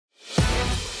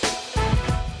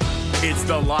It's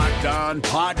the Locked On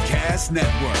Podcast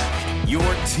Network, your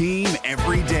team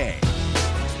every day.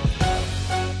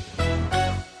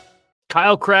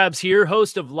 Kyle Krabs here,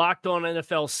 host of Locked On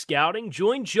NFL Scouting.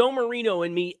 Join Joe Marino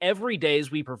and me every day as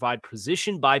we provide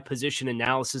position-by-position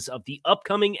analysis of the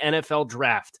upcoming NFL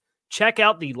Draft. Check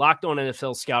out the Locked On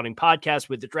NFL Scouting podcast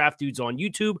with the Draft Dudes on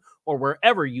YouTube or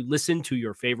wherever you listen to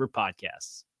your favorite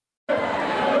podcasts.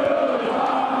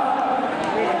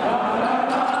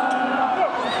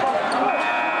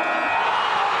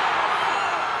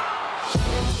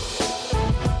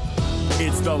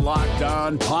 It's the Locked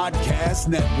On Podcast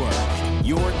Network,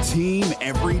 your team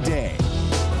every day.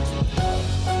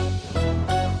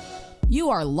 You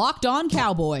are Locked On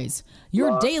Cowboys,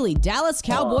 your daily Dallas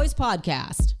Cowboys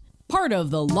podcast. Part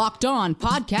of the Locked On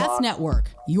Podcast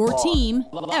Network, your team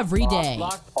every day.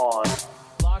 Locked on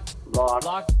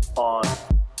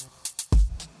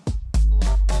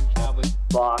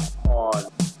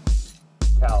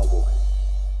Cowboys.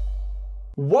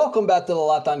 Welcome back to the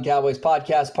Locked On Cowboys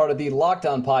podcast, part of the Locked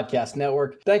On Podcast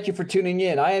Network. Thank you for tuning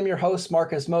in. I am your host,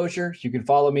 Marcus Mosher. You can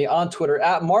follow me on Twitter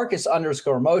at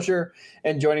Marcus_Mosher.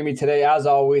 And joining me today, as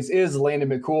always, is Landon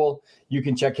McCool. You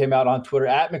can check him out on Twitter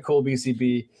at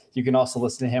McCoolBCB. You can also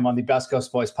listen to him on the Best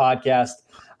Coast Boys podcast.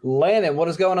 Landon, what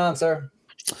is going on, sir?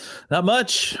 Not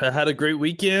much. I had a great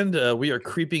weekend. We are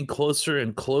creeping closer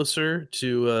and closer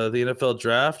to the NFL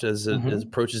draft as it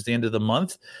approaches the end of the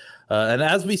month. And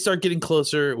as we start getting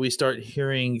closer, we start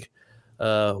hearing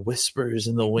whispers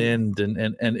in the wind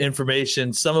and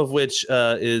information, some of which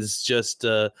is just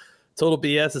total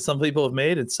BS that some people have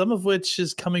made, and some of which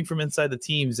is coming from inside the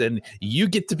teams. And you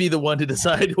get to be the one to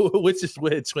decide which is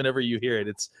which whenever you hear it.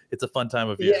 It's a fun time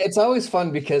of year. Yeah, it's always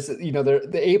fun because, you know,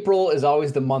 the April is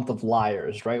always the month of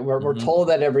liars, right? We're told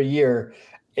that every year.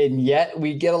 And yet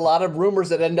we get a lot of rumors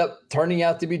that end up turning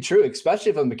out to be true,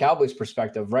 especially from the Cowboys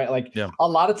perspective, right? Like a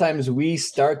lot of times we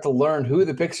start to learn who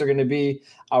the picks are going to be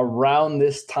around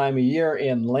this time of year.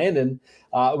 And Landon,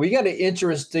 we got an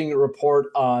interesting report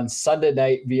on Sunday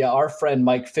night via our friend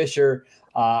Mike Fisher,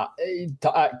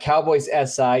 Cowboys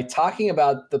SI, talking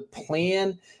about the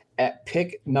plan at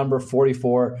pick number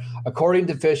 44. According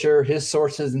to Fisher, his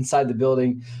sources inside the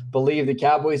building believe the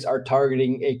Cowboys are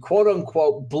targeting a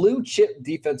quote-unquote blue chip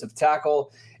defensive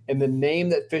tackle. And the name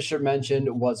that Fisher mentioned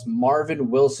was Marvin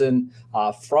Wilson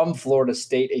from Florida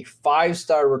State, a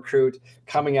 5-star recruit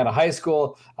coming out of high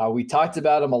school. We talked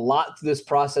about him a lot through this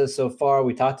process so far.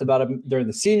 We talked about him during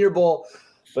the Senior Bowl.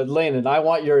 But Landon, I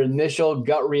want your initial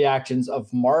gut reactions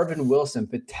of Marvin Wilson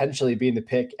potentially being the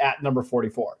pick at number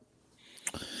 44.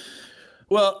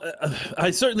 Well,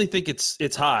 I certainly think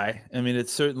it's high. I mean,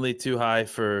 it's certainly too high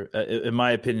for, in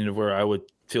my opinion, of where I would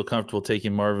feel comfortable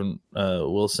taking Marvin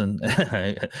Wilson.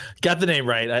 Got the name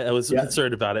right. I was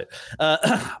concerned about it.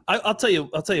 I'll tell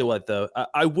you what, though.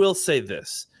 I will say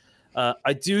this.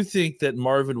 I do think that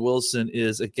Marvin Wilson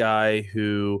is a guy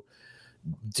who,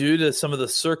 due to some of the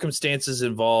circumstances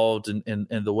involved and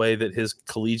the way that his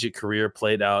collegiate career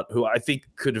played out, who I think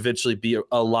could eventually be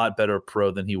a lot better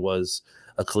pro than he was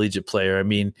a collegiate player. I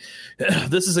mean,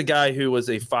 this is a guy who was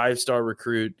a 5-star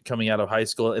recruit coming out of high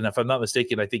school, and if I'm not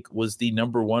mistaken, I think was the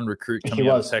number 1 recruit coming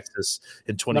out of Texas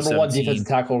in 2017. Number 1 defensive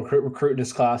tackle recruit in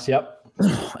his class. Yep.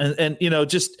 And you know,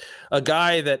 just a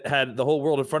guy that had the whole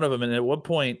world in front of him, and at one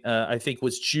point, I think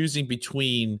was choosing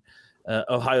between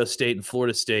Ohio State and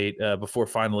Florida State before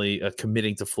finally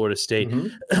committing to Florida State.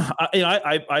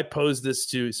 I posed this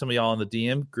to some of y'all in the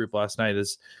DM group last night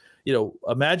as, you know,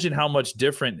 imagine how much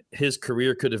different his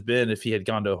career could have been if he had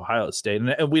gone to Ohio State.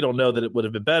 And we don't know that it would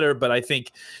have been better, but I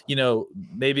think, you know,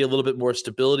 maybe a little bit more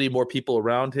stability, more people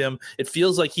around him. It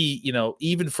feels like he, you know,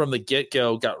 even from the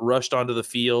get-go got rushed onto the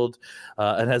field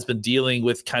and has been dealing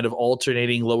with kind of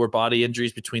alternating lower body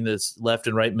injuries between this left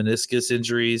and right meniscus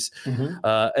injuries.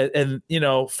 And you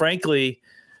know, frankly,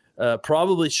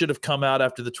 probably should have come out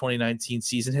after the 2019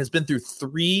 season, has been through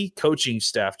 3 coaching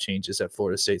staff changes at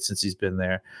Florida State since he's been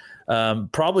there.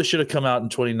 Probably should have come out in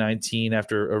 2019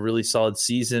 after a really solid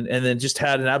season, and then just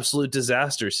had an absolute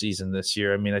disaster season this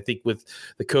year. I mean, I think with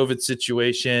the COVID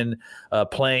situation,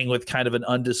 playing with kind of an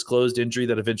undisclosed injury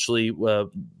that eventually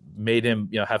made him,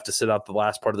 you know, have to sit out the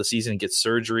last part of the season and get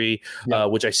surgery,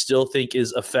 which I still think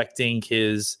is affecting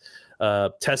his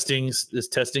testing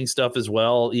stuff as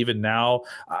well. Even now,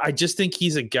 I just think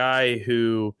he's a guy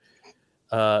who,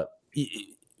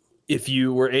 if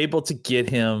you were able to get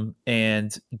him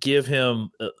and give him,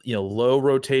 low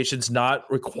rotations, not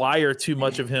require too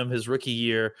much of him his rookie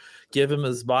year, give him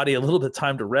his body a little bit of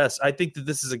time to rest, I think that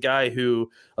this is a guy who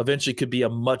eventually could be a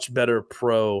much better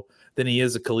pro than he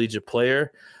is a collegiate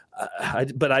player.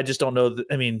 But I just don't know.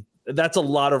 I mean, that's a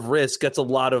lot of risk. That's a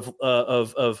lot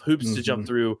of hoops to jump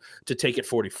through to take it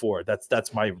 44.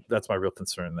 That's my real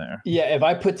concern there. Yeah, if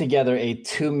I put together a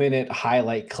 2-minute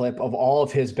highlight clip of all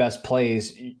of his best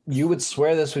plays, you would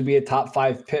swear this would be a top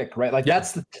 5 pick, right? Like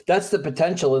that's the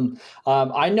potential. And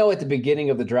I know at the beginning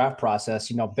of the draft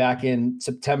process, back in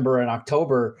September and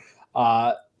October,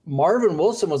 Marvin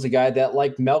Wilson was a guy that,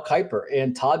 like Mel Kiper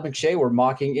and Todd McShay, were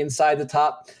mocking inside the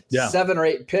top 7 or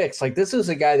 8 picks. Like, this was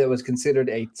a guy that was considered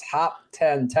a top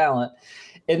 10 talent.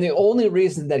 And the only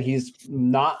reason that he's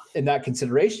not in that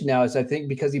consideration now is, I think,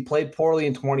 because he played poorly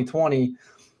in 2020,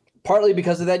 partly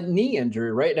because of that knee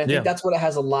injury, right? And I think that's what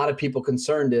has a lot of people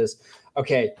concerned is,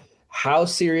 okay, how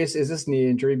serious is this knee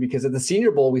injury? Because at the Senior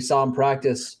Bowl, we saw him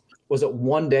practice, was it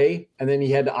 1 day? And then he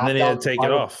had to opt out. And then he had to take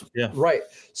it off. Yeah. Right.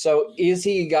 So is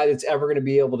he a guy that's ever going to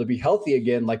be able to be healthy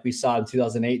again, like we saw in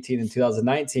 2018 and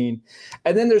 2019?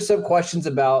 And then there's some questions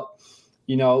about,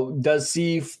 does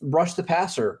he rush the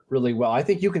passer really well? I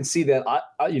think you can see that,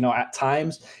 at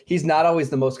times he's not always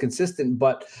the most consistent,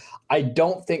 but I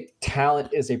don't think talent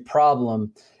is a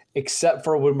problem, except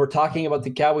for when we're talking about the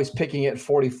Cowboys picking at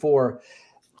 44.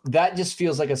 That just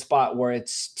feels like a spot where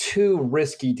it's too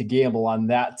risky to gamble on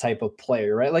that type of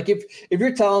player, right? Like if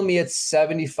you're telling me it's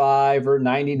 75 or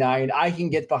 99, I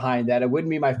can get behind that. It wouldn't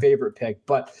be my favorite pick,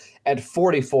 but at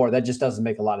 44, that just doesn't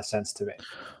make a lot of sense to me.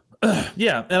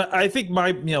 Yeah. And I think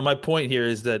my point here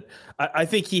is that I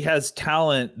think he has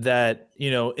talent that,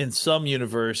 in some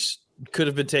universe could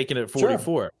have been taken at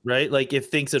 44, right? Like if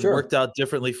things had worked out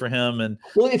differently for him. And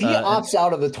if he opts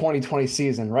out of the 2020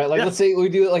 season, right? Like let's say we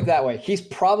do it like that way, he's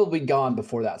probably gone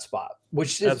before that spot,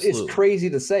 which is crazy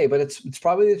to say, but it's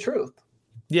probably the truth.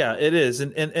 Yeah, it is.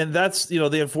 And that's,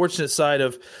 the unfortunate side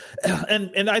of,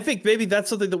 and I think maybe that's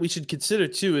something that we should consider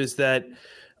too, is that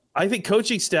I think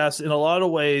coaching staffs in a lot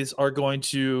of ways are going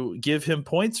to give him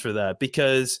points for that,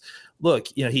 because look,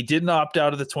 he didn't opt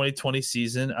out of the 2020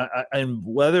 season, and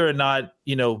whether or not,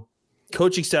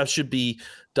 coaching staff should be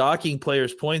docking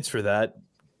players points for that,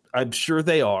 I'm sure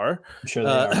they are. I'm sure they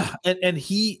are. And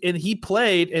he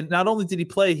played, and not only did he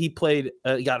play, he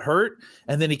got hurt,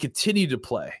 and then he continued to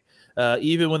play,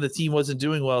 even when the team wasn't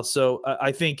doing well. So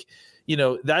I think,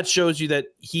 that shows you that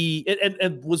he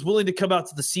and was willing to come out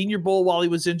to the Senior Bowl while he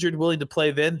was injured, willing to play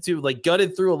then too, like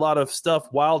gutted through a lot of stuff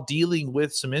while dealing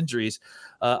with some injuries.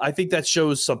 I think that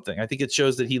shows something. I think it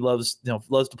shows that he loves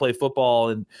to play football,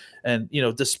 and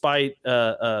despite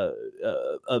a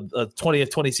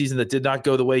 2020 season that did not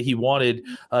go the way he wanted,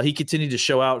 he continued to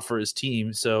show out for his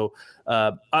team. So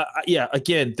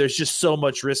again, there's just so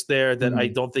much risk there that I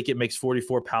don't think it makes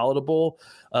 44 palatable.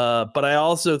 But I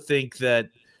also think that,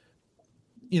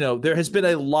 there has been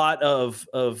a lot of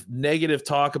negative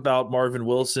talk about Marvin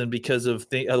Wilson because of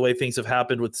the way things have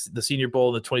happened with the Senior Bowl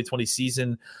in the 2020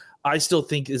 season. I still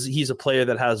think he's a player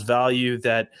that has value,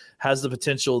 that has the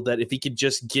potential that if he could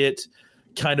just get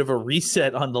kind of a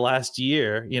reset on the last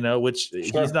year, which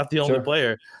he's not the only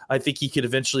player, I think he could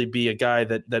eventually be a guy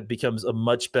that becomes a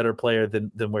much better player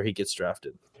than where he gets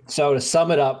drafted. So to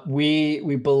sum it up, we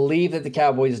believe that the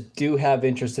Cowboys do have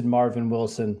interest in Marvin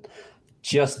Wilson,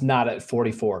 just not at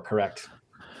 44, correct?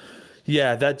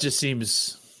 Yeah, that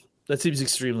seems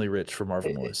extremely rich for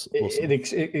Marvin Wilson.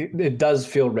 It does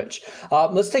feel rich.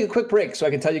 Let's take a quick break so I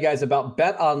can tell you guys about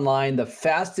Bet Online, the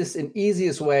fastest and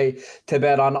easiest way to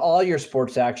bet on all your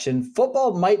sports action.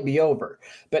 Football might be over,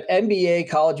 but NBA,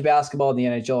 college basketball, and the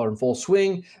NHL are in full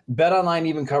swing. Bet Online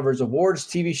even covers awards,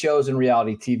 TV shows, and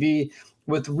reality TV.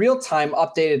 With real-time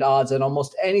updated odds on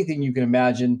almost anything you can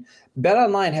imagine,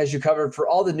 BetOnline has you covered for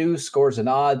all the news, scores, and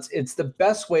odds. It's the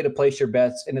best way to place your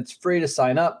bets, and it's free to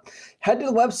sign up. Head to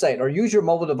the website or use your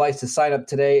mobile device to sign up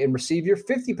today and receive your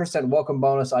 50% welcome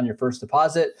bonus on your first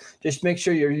deposit. Just make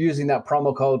sure you're using that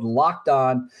promo code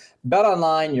LOCKEDON.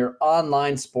 BetOnline, your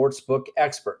online sportsbook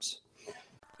experts.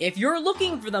 If you're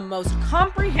looking for the most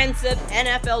comprehensive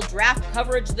NFL draft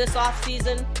coverage this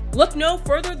offseason, look no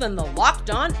further than the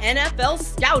Locked On NFL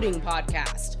Scouting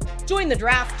Podcast. Join the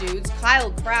draft dudes,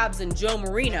 Kyle Krabs and Joe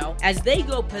Marino, as they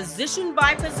go position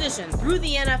by position through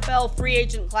the NFL free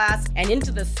agent class and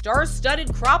into the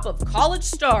star-studded crop of college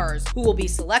stars who will be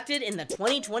selected in the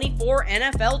 2024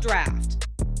 NFL Draft.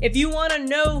 If you want to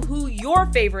know who your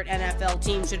favorite NFL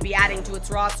team should be adding to its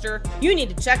roster, you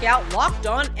need to check out Locked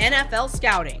On NFL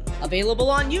Scouting, available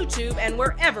on YouTube and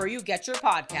wherever you get your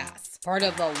podcasts. Part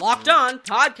of the Locked On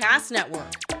Podcast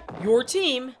Network, your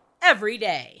team every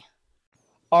day.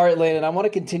 All right, Landon, I want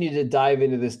to continue to dive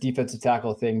into this defensive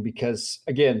tackle thing because,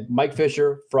 again, Mike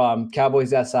Fisher from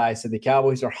Cowboys SI said the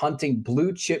Cowboys are hunting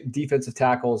blue chip defensive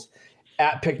tackles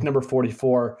at pick number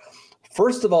 44.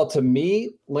 First of all, to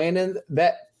me, Landon,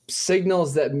 that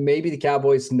signals that maybe the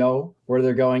Cowboys know where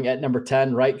they're going at number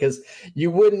 10, right? Because you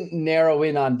wouldn't narrow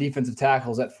in on defensive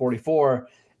tackles at 44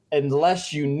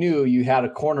 unless you knew you had a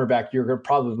cornerback you're going to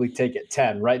probably take at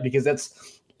 10, right? Because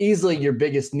that's easily your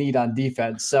biggest need on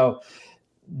defense. So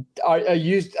are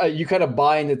you kind of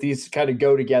buying that these kind of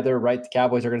go together, right? The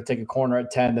Cowboys are going to take a corner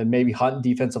at 10, then maybe hunt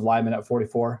defensive lineman at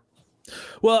 44?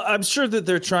 Well, I'm sure that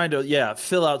they're trying to,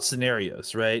 fill out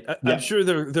scenarios, right? I'm sure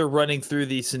they're running through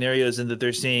these scenarios and that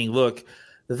they're saying, look,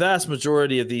 the vast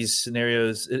majority of these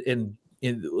scenarios in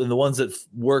the ones that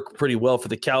work pretty well for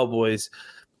the Cowboys,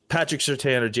 Patrick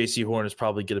Surtain or J.C. Horn is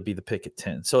probably going to be the pick at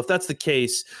 10. So if that's the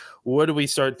case, what do we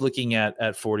start looking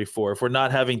at 44? If we're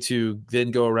not having to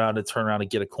then go around and turn around and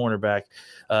get a cornerback,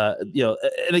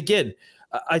 and again,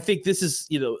 I think this is,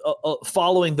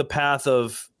 following the path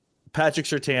of Patrick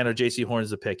Surtain or J.C. Horn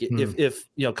is a pick. If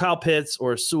Kyle Pitts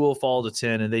or Sewell fall to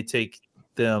 10 and they take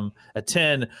them at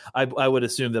 10, I would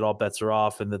assume that all bets are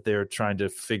off and that they're trying to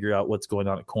figure out what's going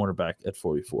on at cornerback at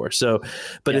 44. So,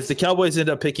 but if the Cowboys end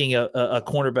up picking a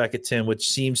cornerback at 10, which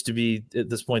seems to be at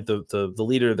this point the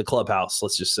leader of the clubhouse,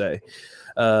 let's just say,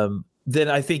 then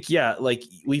I think,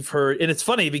 we've heard, and it's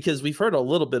funny because we've heard a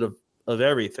little bit of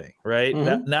everything, right?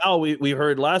 Mm-hmm. Now we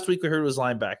heard last week, we heard it was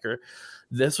linebacker.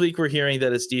 This week we're hearing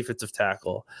that it's defensive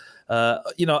tackle.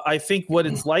 I think what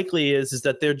it's likely is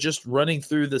that they're just running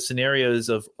through the scenarios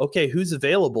of, okay, who's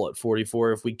available at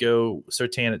 44 if we go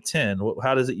Surtain at 10?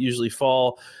 How does it usually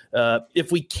fall?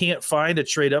 If we can't find a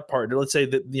trade-up partner, let's say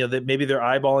that that maybe they're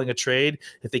eyeballing a trade.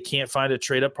 If they can't find a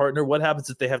trade-up partner, what happens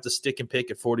if they have to stick and pick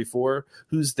at 44?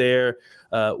 Who's there?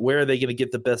 Where are they going to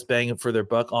get the best bang for their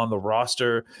buck on the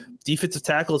roster? Defensive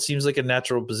tackle, it seems like a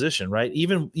natural position, right?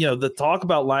 Even the talk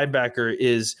about linebacker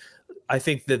is, I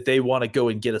think that they want to go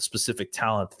and get a specific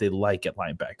talent that they like at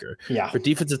linebacker. Yeah. For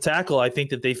defensive tackle, I think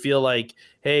that they feel like,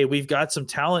 hey, we've got some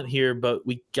talent here, but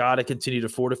we got to continue to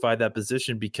fortify that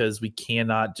position because we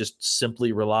cannot just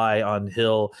simply rely on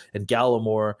Hill and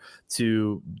Gallimore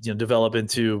to develop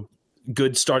into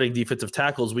good starting defensive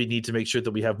tackles. We need to make sure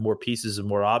that we have more pieces and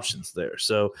more options there.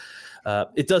 So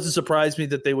it doesn't surprise me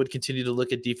that they would continue to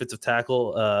look at defensive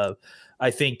tackle. I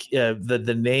think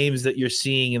the names that you're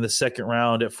seeing in the second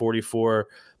round at 44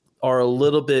 are a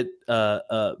little bit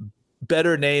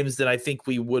better names than I think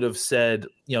we would have said,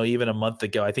 even a month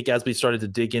ago. I think as we started to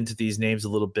dig into these names a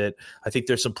little bit, I think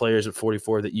there's some players at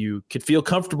 44 that you could feel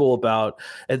comfortable about,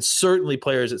 and certainly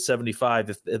players at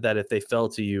 75 that if they fell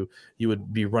to you, you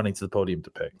would be running to the podium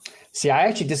to pick. See, I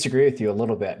actually disagree with you a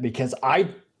little bit because I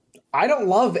don't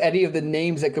love any of the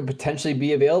names that could potentially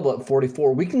be available at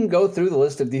 44. We can go through the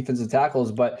list of defensive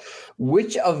tackles, but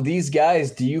which of these guys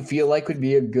do you feel like would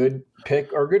be a good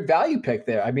pick or good value pick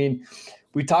there? I mean,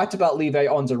 we talked about Levi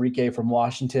Onwuzurike from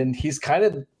Washington. He's kind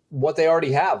of what they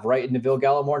already have, right? Neville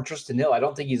Gallimore and Tristan Hill. I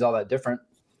don't think he's all that different.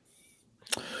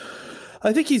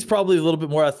 I think he's probably a little bit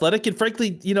more athletic. And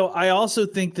frankly, I also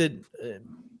think that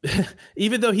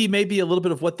even though he may be a little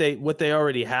bit of what they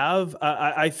already have,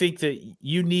 I think that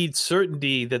you need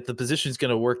certainty that the position is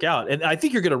going to work out. And I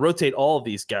think you're going to rotate all of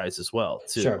these guys as well,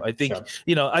 too. Sure, I think,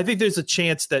 I think there's a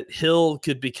chance that Hill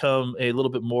could become a little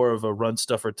bit more of a run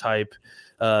stuffer type,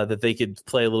 that they could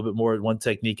play a little bit more at one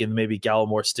technique, and maybe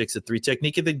Gallimore sticks at three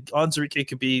technique. And then Onwuzurike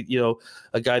could be,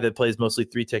 a guy that plays mostly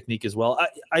three technique as well.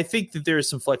 I think that there is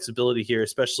some flexibility here,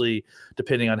 especially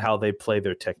depending on how they play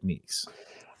their techniques.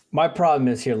 My problem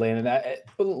is here, Landon.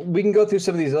 We can go through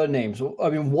some of these other names. I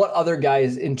mean, what other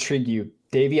guys intrigue you?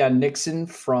 Davion Nixon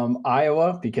from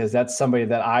Iowa, because that's somebody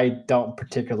that I don't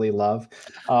particularly love.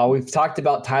 We've talked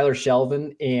about Tyler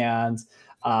Shelvin and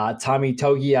Tommy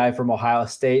Togiai from Ohio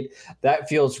State. That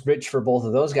feels rich for both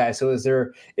of those guys. So is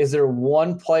there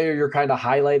one player you're kind of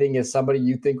highlighting as somebody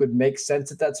you think would make sense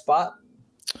at that spot?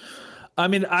 I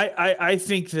mean, I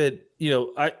think that,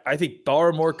 I think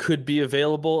Barmore could be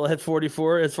available at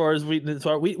 44 as far as we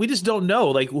just don't know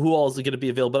like who all is going to be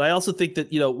available. But I also think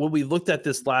that, when we looked at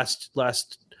this last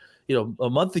a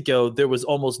month ago, there was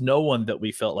almost no one that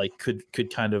we felt like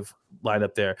could kind of line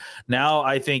up there. Now,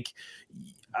 I think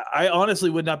I honestly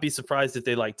would not be surprised if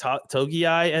they like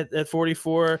Togiai at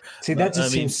 44. See, that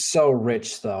just seems so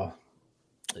rich though.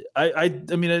 I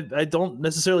mean, I don't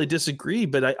necessarily disagree,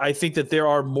 but I think that there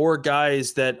are more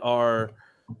guys that are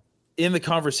in the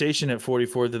conversation at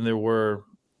 44 than there were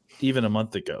even a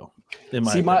month ago.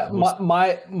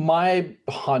 My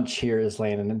hunch here is,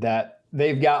 Landon, that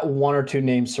they've got one or two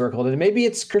names circled, and maybe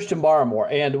it's Christian Barmore.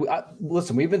 And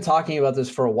listen, we've been talking about this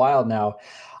for a while now.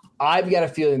 I've got a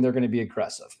feeling they're going to be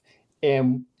aggressive.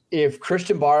 And if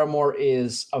Christian Barmore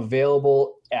is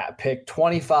available at pick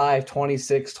 25,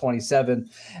 26, 27,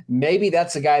 maybe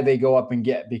that's a guy they go up and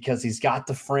get because he's got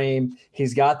the frame,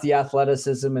 he's got the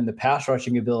athleticism and the pass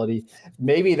rushing ability.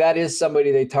 Maybe that is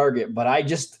somebody they target, but I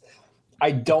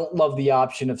don't love the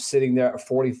option of sitting there at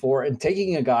 44 and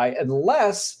taking a guy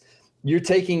unless you're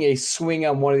taking a swing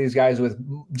on one of these guys with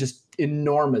just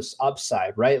enormous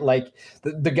upside, right? Like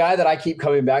the guy that I keep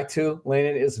coming back to,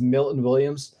 Landon, is Milton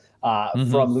Williams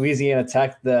from Louisiana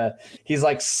Tech. He's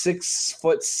like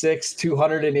 6'6",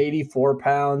 284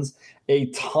 pounds, a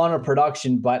ton of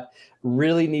production, but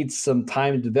really needs some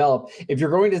time to develop. If you're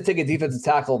going to take a defensive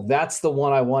tackle, that's the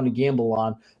one I want to gamble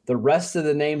on. The rest of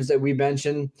the names that we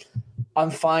mentioned, I'm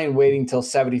fine waiting till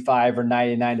 75 or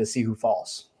 99 to see who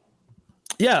falls.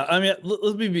 Yeah, I mean,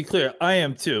 let me be clear. I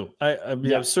am too.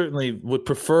 I certainly would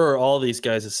prefer all these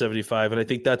guys at 75, and I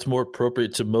think that's more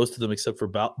appropriate to most of them, except for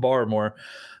Barmore,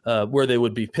 where they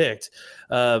would be picked.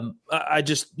 I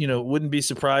just, wouldn't be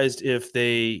surprised if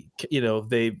they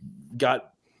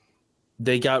got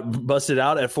busted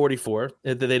out at 44,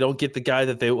 that they don't get the guy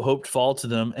that they hoped fall to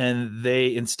them, and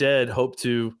they instead hope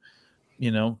to,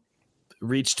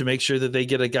 reach to make sure that they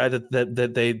get a guy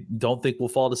that they don't think will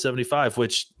fall to 75,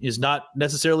 which is not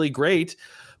necessarily great,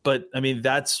 but I mean,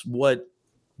 that's what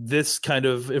this kind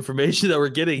of information that we're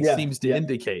getting seems to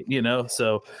indicate,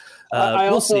 So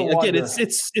we'll see. Again,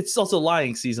 it's also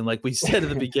lying season, like we said at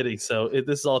the beginning. So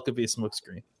this all could be a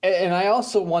smokescreen. And I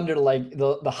also wonder, like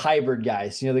the hybrid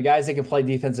guys, the guys that can play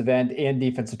defensive end and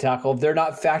defensive tackle, if they're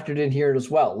not factored in here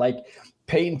as well. Like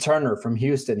Peyton Turner from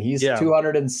Houston, he's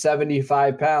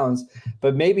 275 pounds,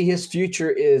 but maybe his future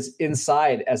is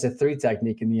inside as a 3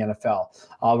 technique in the NFL.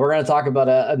 We're going to talk about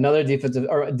another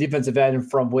defensive end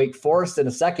from Wake Forest in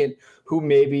a second, who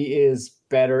maybe is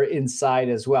better inside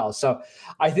as well. So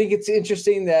I think it's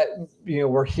interesting that,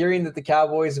 we're hearing that the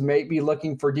Cowboys may be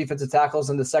looking for defensive tackles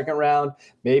in the second round,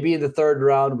 maybe in the third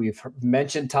round. We've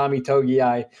mentioned Tommy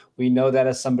Togiai. We know that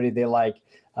as somebody they like.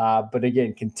 But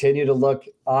again, continue to look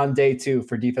on day 2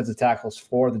 for defensive tackles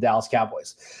for the Dallas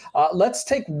Cowboys. Let's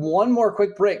take one more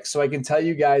quick break so I can tell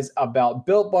you guys about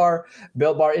Built Bar.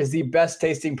 Built Bar is the best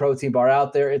tasting protein bar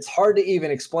out there. It's hard to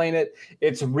even explain it.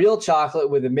 It's real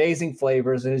chocolate with amazing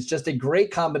flavors, and it's just a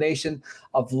great combination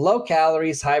of low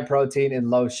calories, high protein, and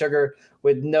low sugar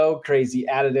with no crazy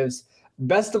additives.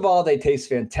 Best of all, they taste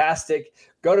fantastic.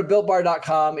 Go to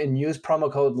BuiltBar.com and use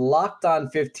promo code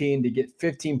LOCKEDON15 to get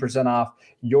 15% off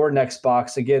your next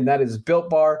box. Again, that is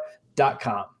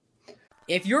BuiltBar.com.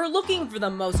 If you're looking for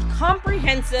the most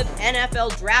comprehensive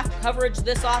NFL draft coverage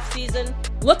this offseason,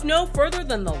 look no further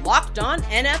than the Locked On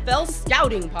NFL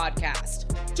Scouting Podcast.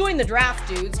 Join the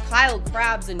draft dudes, Kyle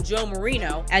Krabs and Joe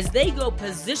Marino, as they go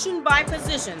position by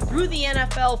position through the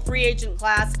NFL free agent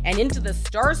class and into the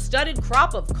star-studded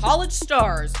crop of college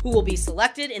stars who will be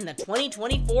selected in the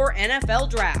 2024 NFL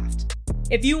Draft.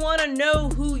 If you want to know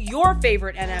who your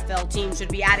favorite NFL team should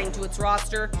be adding to its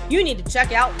roster, you need to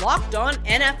check out Locked On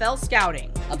NFL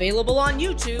Scouting, available on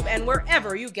YouTube and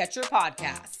wherever you get your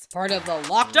podcasts. Part of the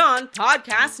Locked On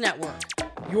Podcast Network,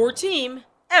 your team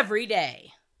every day.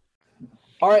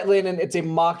 All right, Landon, it's a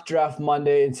mock draft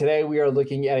Monday, and today we are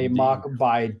looking at a mock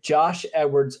by Josh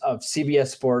Edwards of CBS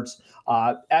Sports.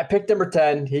 At pick number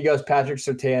 10, he goes Patrick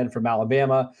Surtain from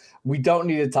Alabama. We don't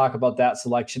need to talk about that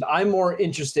selection. I'm more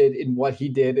interested in what he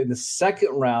did in the second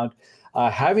round,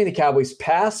 having the Cowboys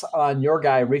pass on your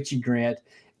guy, Richie Grant,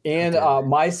 and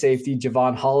my safety,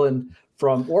 Javon Holland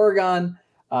from Oregon,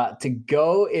 to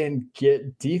go and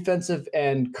get defensive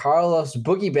end Carlos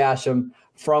Boogie Basham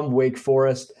from Wake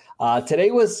Forest.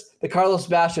 Today was the Carlos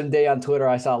Basham day on Twitter.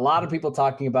 I saw a lot of people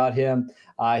talking about him.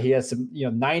 He has some,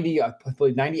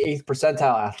 98th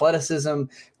percentile athleticism,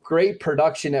 great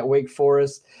production at Wake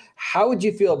Forest. How would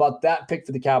you feel about that pick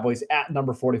for the Cowboys at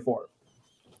number 44?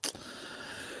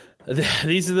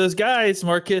 These are those guys,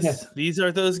 Marcus. Yeah. These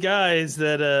are those guys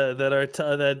that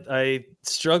I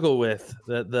struggle with.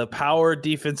 The power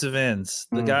defensive ends,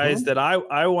 the guys that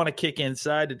I want to kick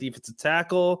inside the defensive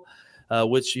tackle.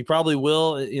 Which you probably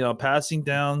will, passing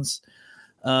downs.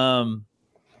 I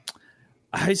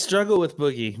struggle with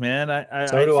Boogie, man. I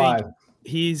think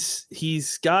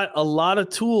he's got a lot of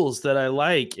tools that I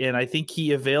like, and I think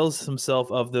he avails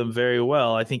himself of them very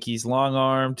well. I think he's long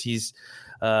armed. He's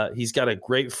got a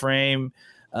great frame.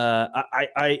 But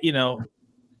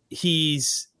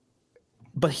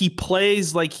he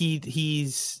plays like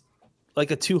he's like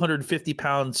a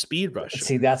 250-pound speed rusher.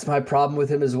 See, that's my problem with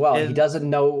him as well. And he doesn't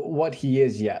know what he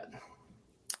is yet.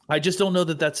 I just don't know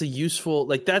that that's a useful,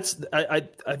 I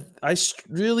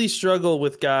really struggle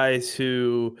with guys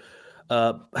who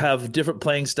have different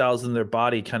playing styles than their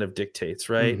body kind of dictates,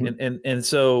 right? And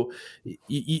so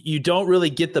you don't really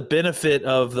get the benefit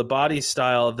of the body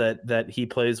style that he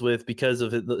plays with because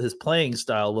of his playing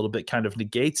style. A little bit kind of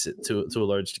negates it to a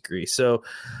large degree. So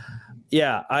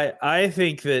yeah, I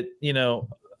think that,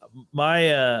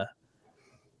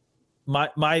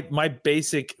 my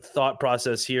basic thought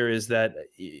process here is that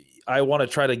I want to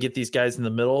try to get these guys in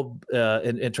the middle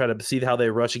and try to see how they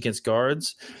rush against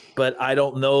guards, but I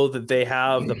don't know that they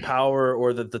have the power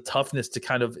or the toughness to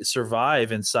kind of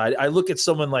survive inside. I look at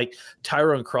someone like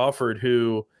Tyrone Crawford,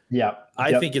 who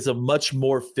I think is a much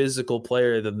more physical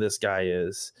player than this guy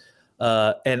is.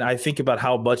 And I think about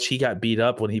how much he got beat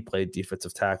up when he played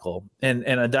defensive tackle.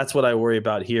 And that's what I worry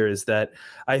about here is that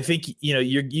I think,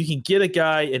 you can get a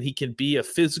guy and he can be a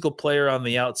physical player on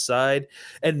the outside.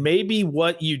 And maybe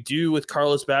what you do with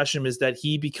Carlos Basham is that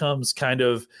he becomes kind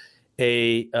of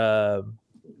like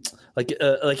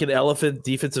an elephant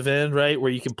defensive end, right?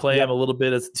 Where you can play him a little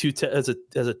bit as a two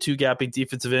gapping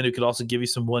defensive end who could also give you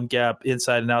some one gap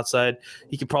inside and outside.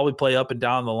 He could probably play up and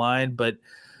down the line, but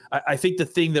I think the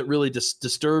thing that really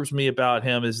disturbs me about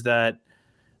him is that,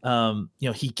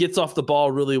 he gets off the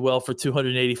ball really well for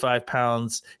 285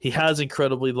 pounds. He has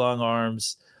incredibly long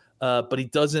arms, but he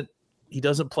doesn't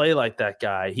play like that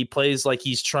guy. He plays like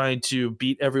he's trying to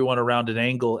beat everyone around an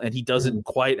angle, and he doesn't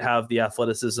quite have the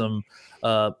athleticism,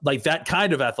 like that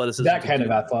kind of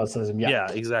athleticism.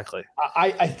 Yeah, exactly.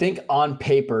 I think on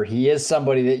paper, he is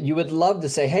somebody that you would love to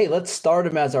say, hey, let's start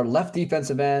him as our left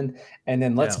defensive end, and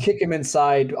then let's kick him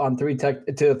inside on three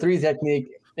technique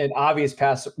and obvious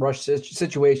pass rush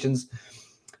situations.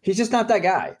 He's just not that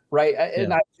guy, right?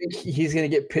 And I think he's going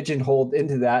to get pigeonholed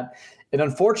into that. And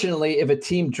unfortunately, if a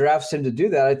team drafts him to do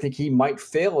that, I think he might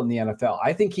fail in the NFL.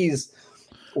 I think he's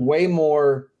way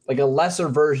more like a lesser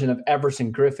version of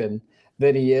Everson Griffin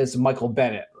than he is Michael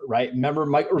Bennett, right? Remember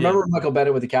Michael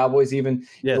Bennett with the Cowboys, even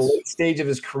in the late stage of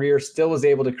his career, still was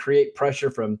able to create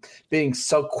pressure from being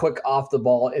so quick off the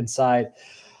ball inside.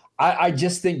 I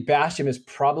just think Basham is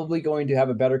probably going to have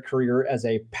a better career as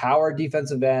a power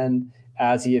defensive end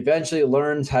as he eventually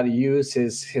learns how to use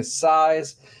his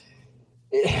size.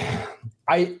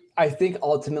 I think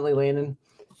ultimately, Landon,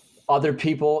 other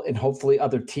people and hopefully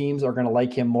other teams are going to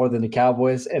like him more than the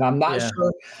Cowboys. And I'm not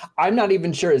sure. I'm not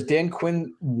even sure. Is Dan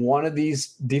Quinn one of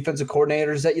these defensive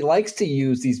coordinators that he likes to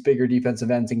use these bigger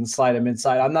defensive ends and slide them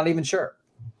inside? I'm not even sure.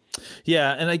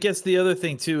 Yeah, and I guess the other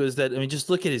thing too is that, just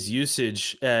look at his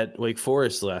usage at Wake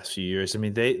Forest the last few years.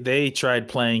 They tried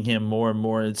playing him more and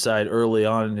more inside early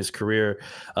on in his career,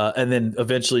 and then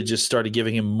eventually just started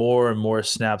giving him more and more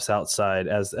snaps outside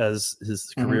as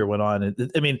his career went on.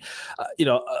 And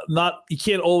you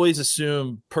can't always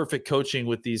assume perfect coaching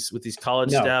with these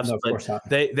college staffs, but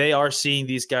they are seeing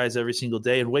these guys every single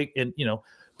day. And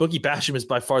Boogie Basham is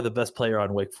by far the best player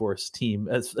on Wake Forest team,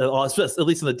 at least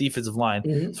on the defensive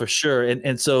line, for sure.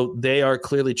 And so they are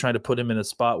clearly trying to put him in a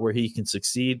spot where he can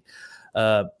succeed.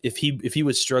 If he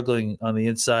was struggling on the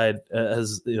inside,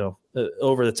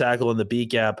 over the tackle and the B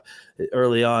gap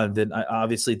early on, then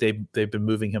obviously they've been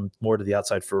moving him more to the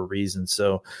outside for a reason.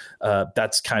 So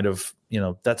that's kind of,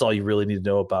 that's all you really need to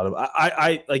know about him.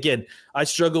 I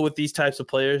struggle with these types of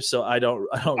players, so I don't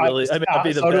really. I'll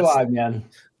be the best. Do I, man.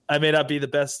 I may not be the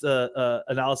best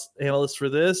analyst for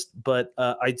this, but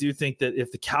I do think that if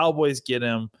the Cowboys get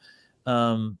him,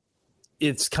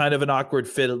 it's kind of an awkward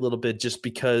fit a little bit just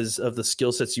because of the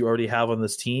skill sets you already have on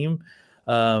this team.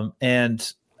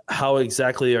 And how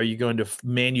exactly are you going to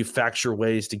manufacture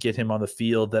ways to get him on the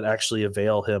field that actually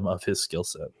avail him of his skill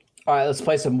set? All right, let's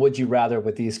play some Would You Rather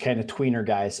with these kind of tweener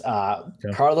guys.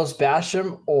 Carlos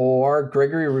Basham or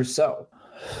Gregory Rousseau?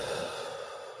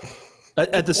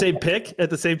 At the same pick? At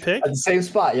the same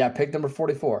spot. Yeah, pick number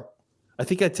 44. I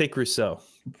think I'd take Rousseau.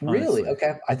 Really? Honestly.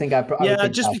 Okay. I think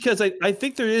because I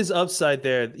think there is upside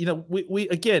there. We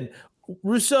again,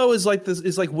 Rousseau is like this,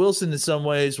 is like Wilson in some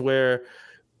ways, where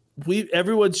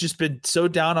everyone's just been so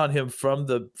down on him from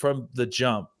the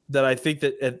jump that I think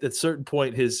that at a certain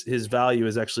point his value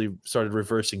has actually started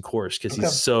reversing course because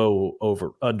he's so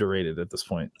underrated at this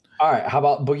point. All right. How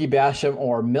about Boogie Basham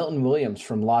or Milton Williams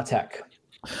from La Tech?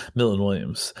 Milton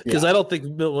Williams, because I don't think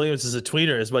Milton Williams is a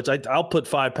tweener as much. I'll put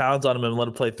 5 pounds on him and let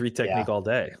him play 3 technique all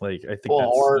day. Like I think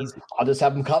that's easy. I'll just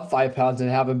have him cut 5 pounds and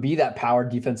have him be that power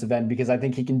defensive end because I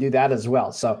think he can do that as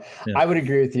well. So I would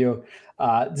agree with you.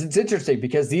 It's interesting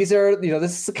because these are,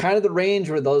 this is kind of the range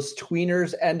where those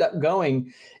tweeners end up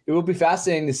going. It will be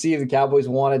fascinating to see if the Cowboys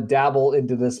want to dabble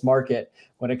into this market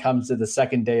when it comes to the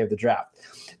second day of the draft.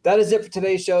 That is it for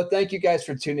today's show. Thank you guys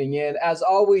for tuning in. As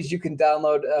always, you can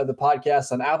download the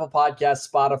podcast on Apple Podcasts,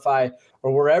 Spotify,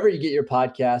 or wherever you get your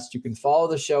podcasts. You can follow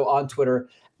the show on Twitter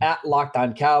at Locked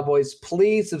On Cowboys.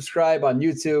 Please subscribe on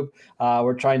YouTube.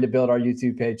 We're trying to build our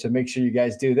YouTube page, so make sure you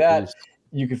guys do that. Please.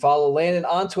 You can follow Landon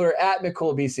on Twitter at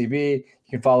McCoolBCB. You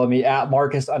can follow me at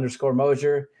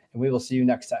Marcus_Mosier, and we will see you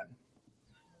next time.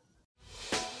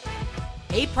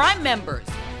 Hey, Prime members,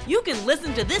 you can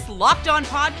listen to this Locked On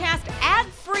podcast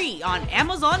ad-free on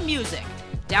Amazon Music.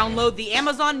 Download the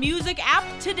Amazon Music app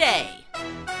today.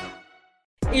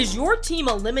 Is your team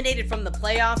eliminated from the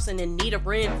playoffs and in need of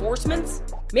reinforcements?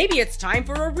 Maybe it's time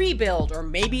for a rebuild, or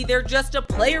maybe they're just a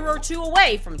player or two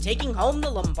away from taking home the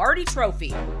Lombardi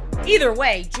Trophy. Either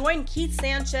way, join Keith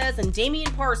Sanchez and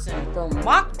Damian Parson for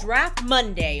Mock Draft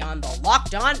Monday on the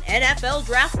Locked On NFL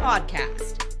Draft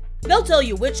Podcast. They'll tell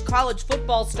you which college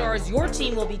football stars your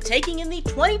team will be taking in the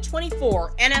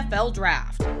 2024 NFL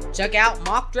Draft. Check out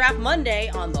Mock Draft Monday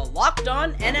on the Locked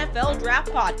On NFL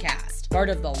Draft Podcast, part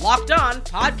of the Locked On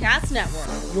Podcast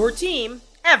Network, your team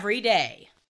every day.